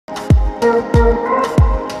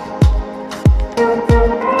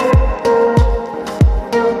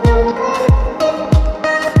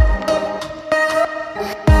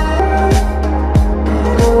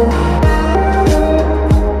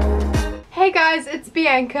guys, it's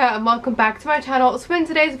Bianca and welcome back to my channel. So in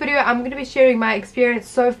today's video I'm going to be sharing my experience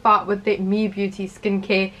so far with the Me Beauty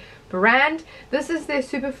skincare brand. This is their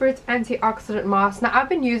Superfruits antioxidant mask. Now I've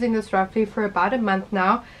been using this roughly for about a month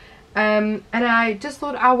now, and I just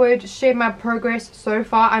thought I would share my progress so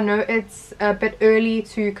far. I know it's a bit early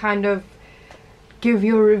to kind of give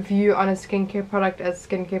your review on a skincare product, as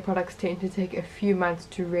skincare products tend to take a few months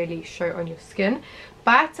to really show on your skin.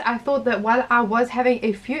 But I thought that while I was having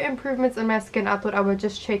a few improvements in my skin, I thought I would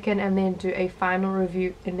just check in and then do a final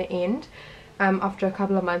review in the end, after a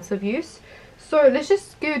couple of months of use. So let's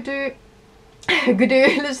just let's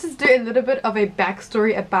just do a little bit of a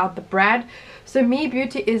backstory about the brand. So Me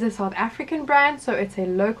Beauty is a South African brand, so it's a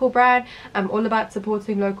local brand. I'm all about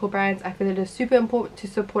supporting local brands. I feel it is super important to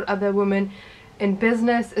support other women in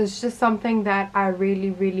business. It's just something that I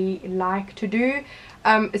really like to do,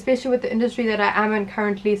 especially with the industry that I am in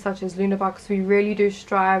currently, such as Lunabox. We really do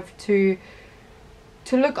strive to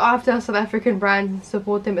look after our South African brands and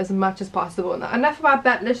support them as much as possible. Now enough about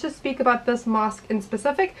that, let's just speak about this mask in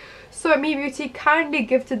specific. So Me Beauty kindly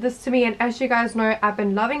gifted this to me, and as you guys know, I've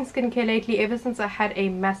been loving skincare lately ever since I had a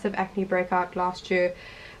massive acne breakout last year.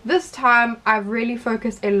 This time I've really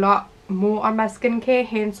focused a lot more on my skincare,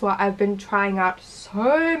 hence why I've been trying out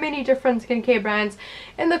so many different skincare brands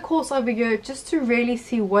in the course of a year, just to really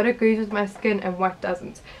see what agrees with my skin and what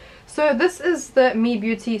doesn't. So this is the Me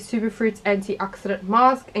Beauty Superfruits antioxidant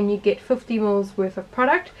mask, and you get 50 ml worth of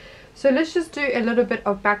product. So let's just do a little bit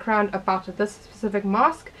of background about this specific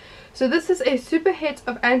mask. So this is a super hit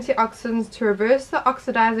of antioxidants to reverse the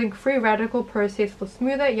oxidizing free radical process for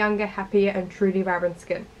smoother, younger, happier and truly vibrant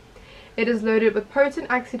skin. It is loaded with potent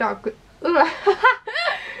trying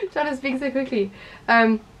to speak so quickly.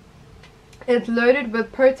 It's loaded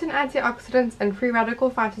with potent antioxidants and free radical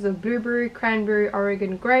fibers of blueberry, cranberry,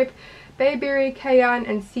 Oregon grape, bayberry, cayenne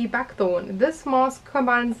and sea buckthorn. This mask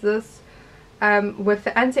combines this with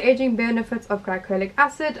the anti-aging benefits of glycolic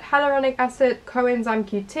acid, hyaluronic acid, coenzyme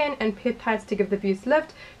Q10 and peptides to give the beauty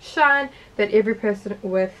lift, shine that every person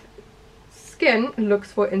with skin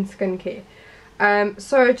looks for in skincare.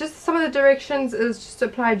 So just some of the directions is just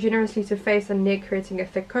apply generously to face and neck, creating a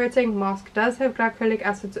thick coating. Mask does have glycolic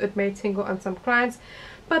acid, so it may tingle on some clients,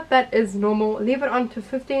 but that is normal. Leave it on to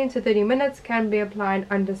 15 to 30 minutes, can be applied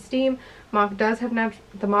under steam. The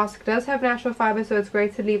mask does have natural fiber, so it's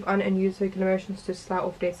great to leave on and use circular motions to slide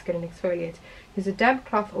off dead skin and exfoliate. Use a damp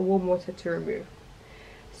cloth or warm water to remove.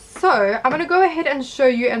 So I'm going to go ahead and show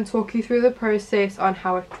you and talk you through the process on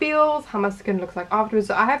how it feels, how my skin looks like afterwards.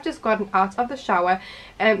 So I have just gotten out of the shower,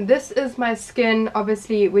 and this is my skin.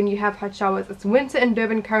 Obviously when you have hot showers, it's winter in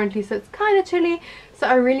Durban currently, so it's kind of chilly, so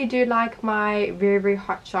I really do like my very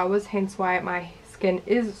hot showers, hence why my skin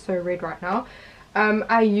is so red right now.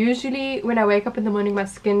 I usually, when I wake up in the morning, my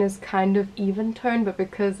skin is kind of even toned, but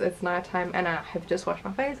because it's nighttime and I have just washed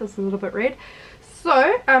my face, it's a little bit red.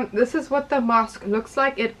 So this is what the mask looks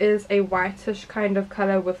like. It is a whitish kind of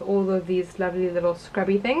color with all of these lovely little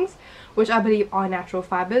scrubby things, which I believe are natural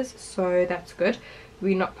fibers, so that's good.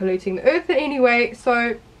 We're not polluting the earth in any way.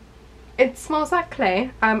 So it smells like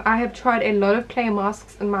clay. I have tried a lot of clay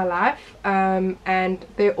masks in my life, and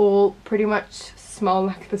they all pretty much smell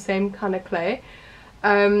like the same kind of clay.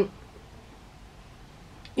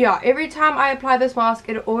 Yeah, every time I apply this mask,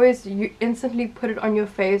 you instantly put it on your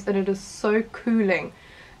face, and it is so cooling.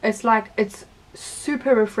 It's like, it's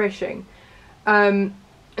super refreshing. And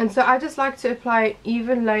so I just like to apply an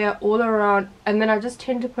even layer all around, and then I just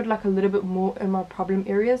tend to put like a little bit more in my problem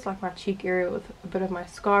areas, like my cheek area with a bit of my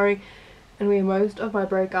scarring and where most of my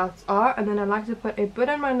breakouts are. And then I like to put a bit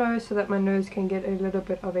on my nose so that my nose can get a little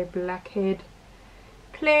bit of a blackhead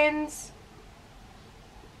cleanse.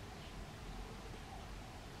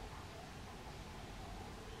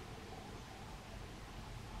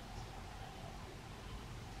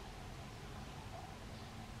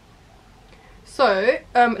 So,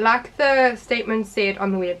 like the statement said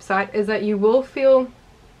on the website, is that you will feel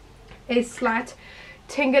a slight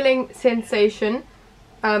tingling sensation.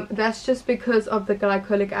 That's just because of the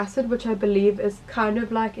glycolic acid, which I believe is kind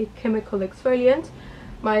of like a chemical exfoliant.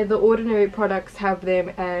 The ordinary products have them,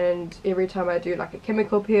 and every time I do like a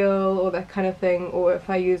chemical peel or that kind of thing, or if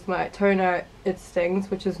I use my toner, it stings,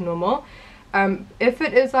 which is normal. If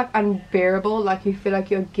it is like unbearable, like you feel like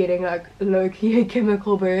you're getting like low-key a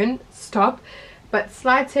chemical burn, stop. But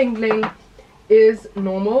slight tingling is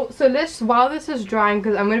normal. So while this is drying,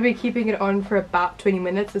 because I'm going to be keeping it on for about 20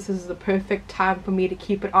 minutes, this is the perfect time for me to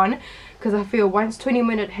keep it on, because I feel once 20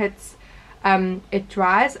 minutes hits, it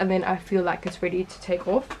dries, and then I feel like it's ready to take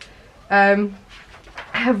off. I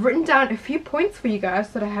have written down a few points for you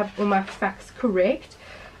guys so that I have all my facts correct.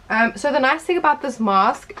 So the nice thing about this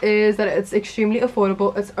mask is that it's extremely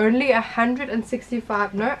affordable. It's only 160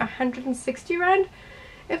 rand,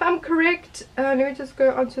 if I'm correct. Let me just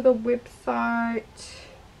go onto the website.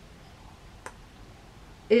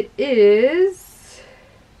 It is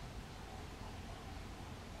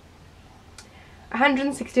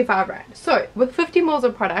 165 rand. So with 50 mils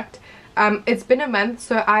of product, it's been a month,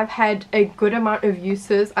 so I've had a good amount of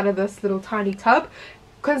uses out of this little tiny tub.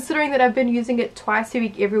 Considering that I've been using it twice a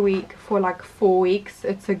week every week for like 4 weeks,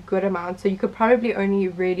 it's a good amount. So you could probably only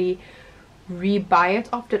really rebuy it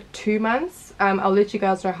after 2 months. I'll let you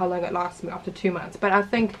guys know how long it lasts me after 2 months, but I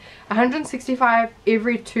think 165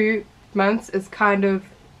 every 2 months is kind of,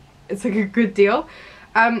 it's like a good deal.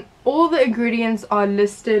 All the ingredients are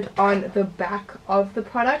listed on the back of the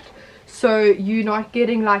product, so you're not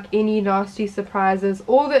getting like any nasty surprises.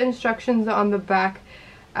 All the instructions are on the back.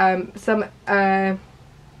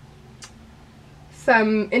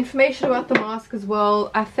 Some information about the mask as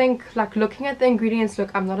well. I think, like, looking at the ingredients,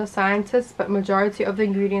 look, I'm not a scientist, but majority of the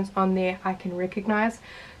ingredients on there I can recognize,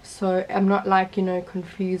 so I'm not like, you know,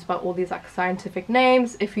 confused by all these like scientific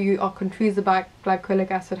names. If you are confused about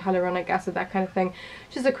glycolic acid, hyaluronic acid, that kind of thing,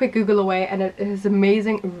 just a quick Google away, and it has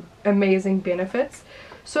amazing benefits.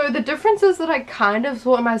 So the differences that I kind of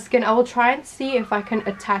saw in my skin, I will try and see if I can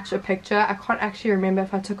attach a picture. I can't actually remember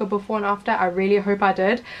if I took a before and after. I really hope I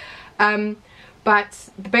did. But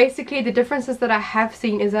basically the differences that I have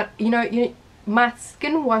seen is that, you know, my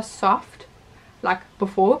skin was soft like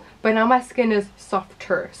before, but now my skin is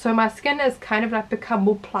softer. So my skin has kind of like become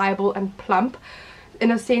more pliable and plump, in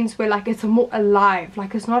a sense where like it's more alive,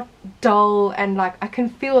 like it's not dull, and like I can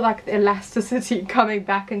feel like the elasticity coming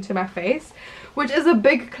back into my face, which is a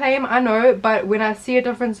big claim, I know, but when I see a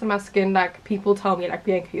difference in my skin, like people tell me like,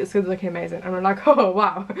 Bianca, your skin's looking amazing, and I'm like, oh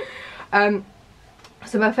wow.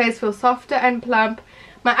 So my face feels softer and plump.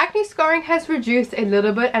 My acne scarring has reduced a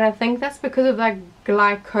little bit, and I think that's because of that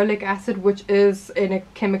glycolic acid, which is in a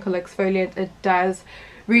chemical exfoliant. It does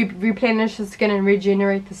replenish the skin and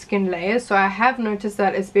regenerate the skin layers. So I have noticed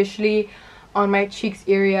that, especially on my cheeks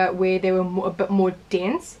area where they were a bit more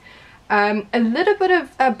dense. A little bit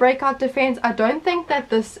of breakout defense. I don't think that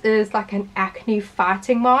this is like an acne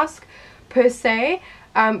fighting mask per se,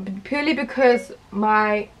 purely because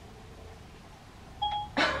I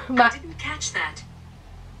didn't catch that.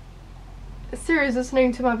 Siri's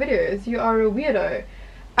listening to my videos. You are a weirdo.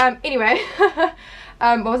 Anyway,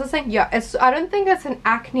 what was I saying? Yeah, I don't think it's an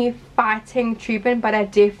acne fighting treatment, but I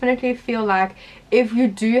definitely feel like if you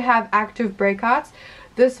do have active breakouts,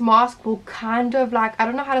 this mask will kind of like, I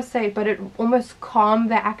don't know how to say it, but it almost calm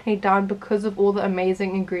the acne down because of all the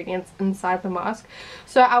amazing ingredients inside the mask.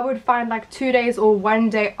 So I would find like 2 days or 1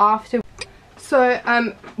 day after. So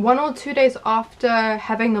 1 or 2 days after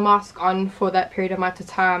having the mask on for that period amount of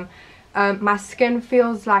time, my skin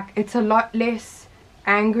feels like it's a lot less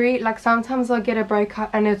angry. Like sometimes I'll get a breakout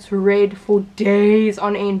and it's red for days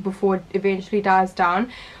on end before it eventually dies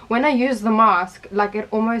down. When I use the mask, like it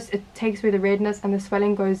takes away the redness, and the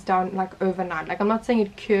swelling goes down like overnight. Like I'm not saying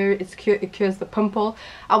it cures the pimple.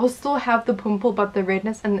 I will still have the pimple, but the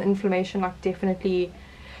redness and the inflammation like definitely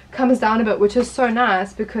comes down a bit, which is so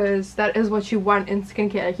nice because that is what you want in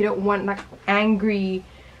skincare. Like you don't want like angry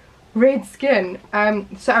red skin.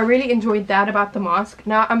 So I really enjoyed that about the mask.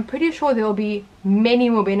 Now I'm pretty sure there will be many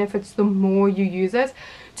more benefits the more you use it.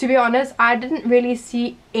 To be honest, I didn't really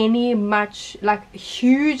see any much like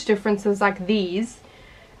huge differences like these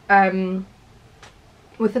within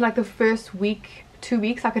like the first week, 2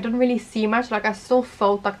 weeks. Like I didn't really see much. Like I still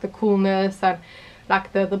felt like the coolness and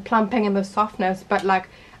like the plumping and the softness, but like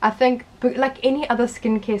I think like any other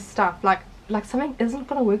skincare stuff, like something isn't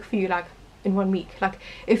gonna work for you like in 1 week. Like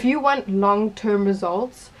if you want long-term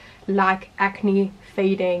results like acne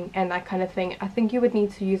fading and that kind of thing, I think you would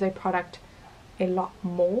need to use a product a lot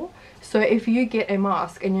more. So if you get a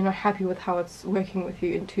mask and you're not happy with how it's working with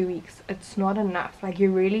you in 2 weeks, it's not enough. Like you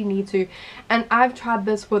really need to, and I've tried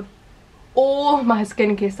this with all my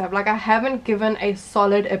skincare stuff. Like I haven't given a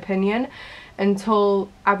solid opinion until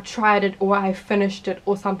I've tried it or I finished it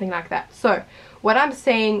or something like that. So what I'm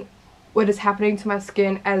saying, what is happening to my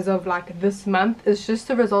skin as of like this month, is just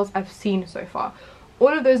the results I've seen so far. All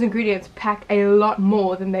of those ingredients pack a lot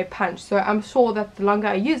more than they punch, so I'm sure that the longer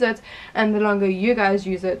I use it and the longer you guys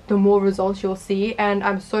use it, the more results you'll see. And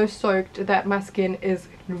I'm so stoked that my skin is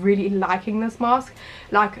really liking this mask.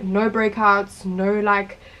 Like no breakouts, no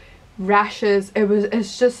like rashes.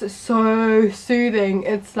 It's just so soothing.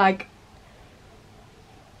 It's like,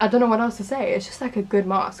 I don't know what else to say. It's just like a good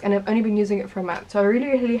mask, and I've only been using it for a month, so I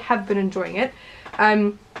really have been enjoying it.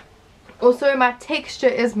 Also, my texture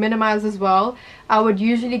is minimized as well. I would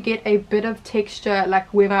usually get a bit of texture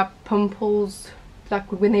like where my pimples,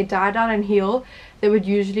 like when they die down and heal, they would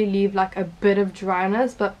usually leave like a bit of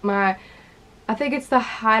dryness, but I think it's the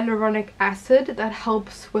hyaluronic acid that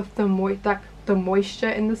helps with the moisture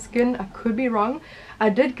in the skin. I could be wrong. I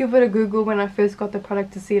did give it a Google when I first got the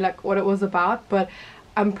product to see like what it was about, but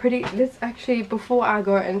I'm pretty, let's actually, before I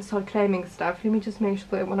go and start claiming stuff, let me just make sure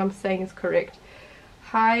that what I'm saying is correct.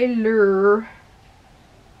 Hyaluronic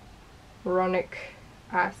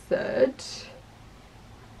acid.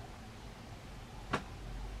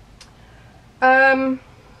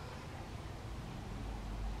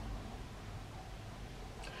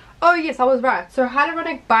 Oh yes, I was right. So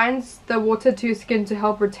hyaluronic binds the water to your skin to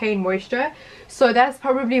help retain moisture. So that's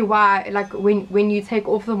probably why, like when you take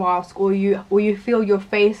off the mask, or you feel your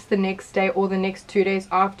face the next day or the next 2 days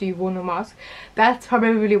after you've worn the mask, that's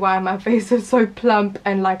probably why my face is so plump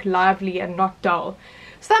and like lively and not dull.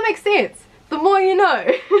 So that makes sense. The more you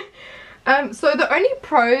know. So the only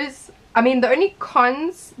the only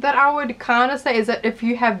cons that I would kind of say is that if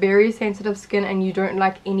you have very sensitive skin and you don't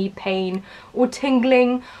like any pain or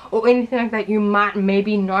tingling or anything like that, you might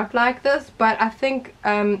maybe not like this. But I think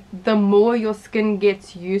the more your skin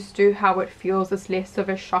gets used to how it feels, it's less of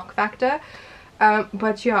a shock factor.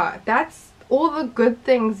 But yeah, that's all the good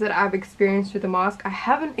things that I've experienced with the mask. I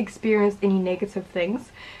haven't experienced any negative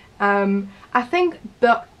things. I think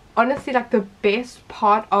honestly, like the best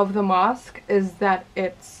part of the mask is that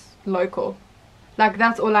it's local. Like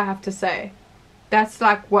that's all I have to say. That's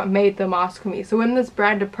like what made the mask for me. So when this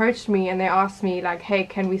brand approached me and they asked me like, hey,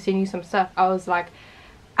 can we send you some stuff, I was like,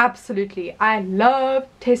 absolutely. I love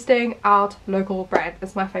testing out local brands.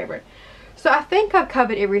 It's my favorite. So I think I've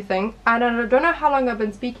covered everything, and I don't know how long I've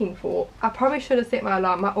been speaking for. I probably should have set my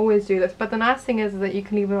alarm. I always do this, but the nice thing is that you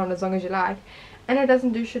can leave it on as long as you like and it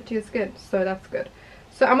doesn't do shit to your skin, so that's good.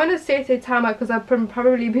 So I'm going to set a timer because I've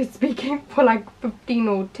probably been speaking for like 15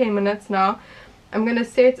 or 10 minutes now. I'm going to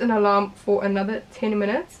set an alarm for another 10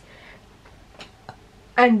 minutes.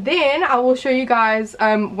 And then I will show you guys,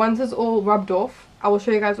 once it's all rubbed off, I will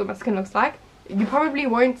show you guys what my skin looks like. You probably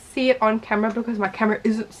won't see it on camera because my camera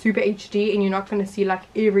isn't super HD and you're not going to see like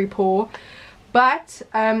every pore. But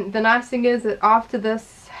the nice thing is that after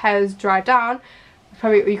this has dried down,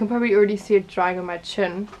 you can probably already see it drying on my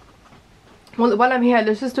chin. Well, while I'm here,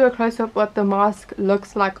 let's just do a close-up what the mask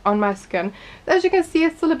looks like on my skin. As you can see,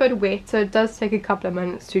 it's still a bit wet, so it does take a couple of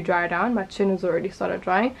minutes to dry down. My chin has already started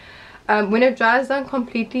drying. When it dries down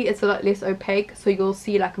completely, it's a lot less opaque, so you'll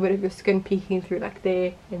see like a bit of your skin peeking through like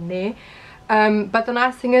there and there. But the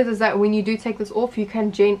nice thing is that when you do take this off, you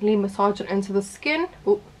can gently massage it into the skin.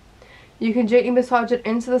 Ooh. You can gently massage it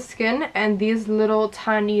into the skin, and these little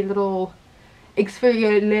tiny little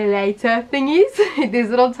exfoliator thingies, these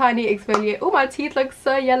little tiny exfoliate, oh my teeth look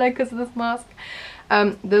so yellow because of this mask.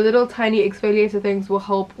 The little tiny exfoliator things will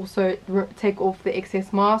help also take off the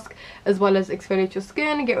excess mask, as well as exfoliate your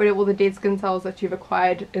skin, get rid of all the dead skin cells that you've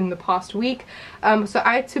acquired in the past week. So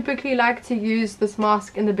I typically like to use this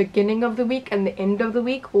mask in the beginning of the week and the end of the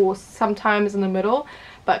week, or sometimes in the middle.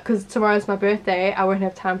 But because tomorrow's my birthday, I won't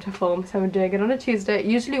have time to film, so I'm doing it on a Tuesday.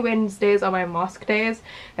 Usually Wednesdays are my mask days.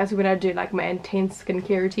 That's when I do like my intense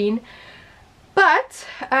skincare routine. But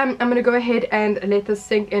I'm going to go ahead and let this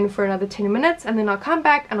sink in for another 10 minutes, and then I'll come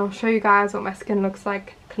back and I'll show you guys what my skin looks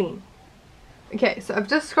like clean. Okay, so I've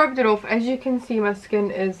just scrubbed it off. As you can see, my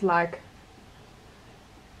skin is like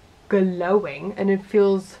glowing and it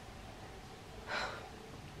feels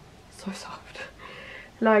so soft.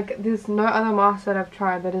 Like there's no other mask that I've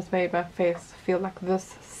tried that has made my face feel like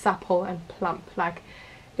this supple and plump. Like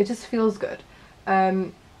it just feels good.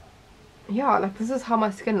 Yeah, like this is how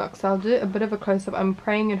my skin looks. So I'll do a bit of a close-up. I'm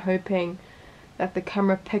praying and hoping that the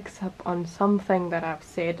camera picks up on something that I've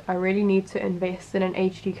said. I really need to invest in an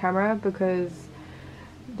HD camera because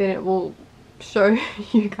then it will show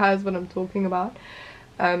you guys what I'm talking about.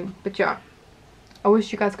 But yeah, I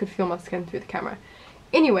wish you guys could feel my skin through the camera.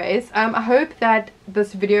 Anyways, I hope that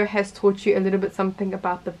this video has taught you a little bit something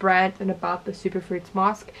about the brand and about the Superfruits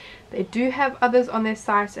mask. They do have others on their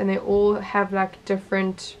site and they all have like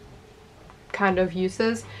different kind of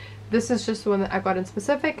uses. This is just the one that I got in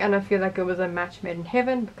specific, and I feel like it was a match made in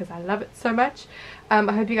heaven because I love it so much. I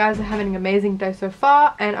hope you guys are having an amazing day so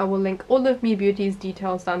far, and I will link all of Me Beauty's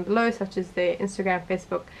details down below, such as their Instagram,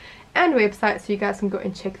 Facebook and website, so you guys can go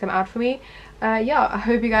and check them out for me. Yeah, I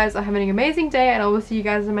hope you guys are having an amazing day, and I will see you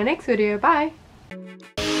guys in my next video. Bye!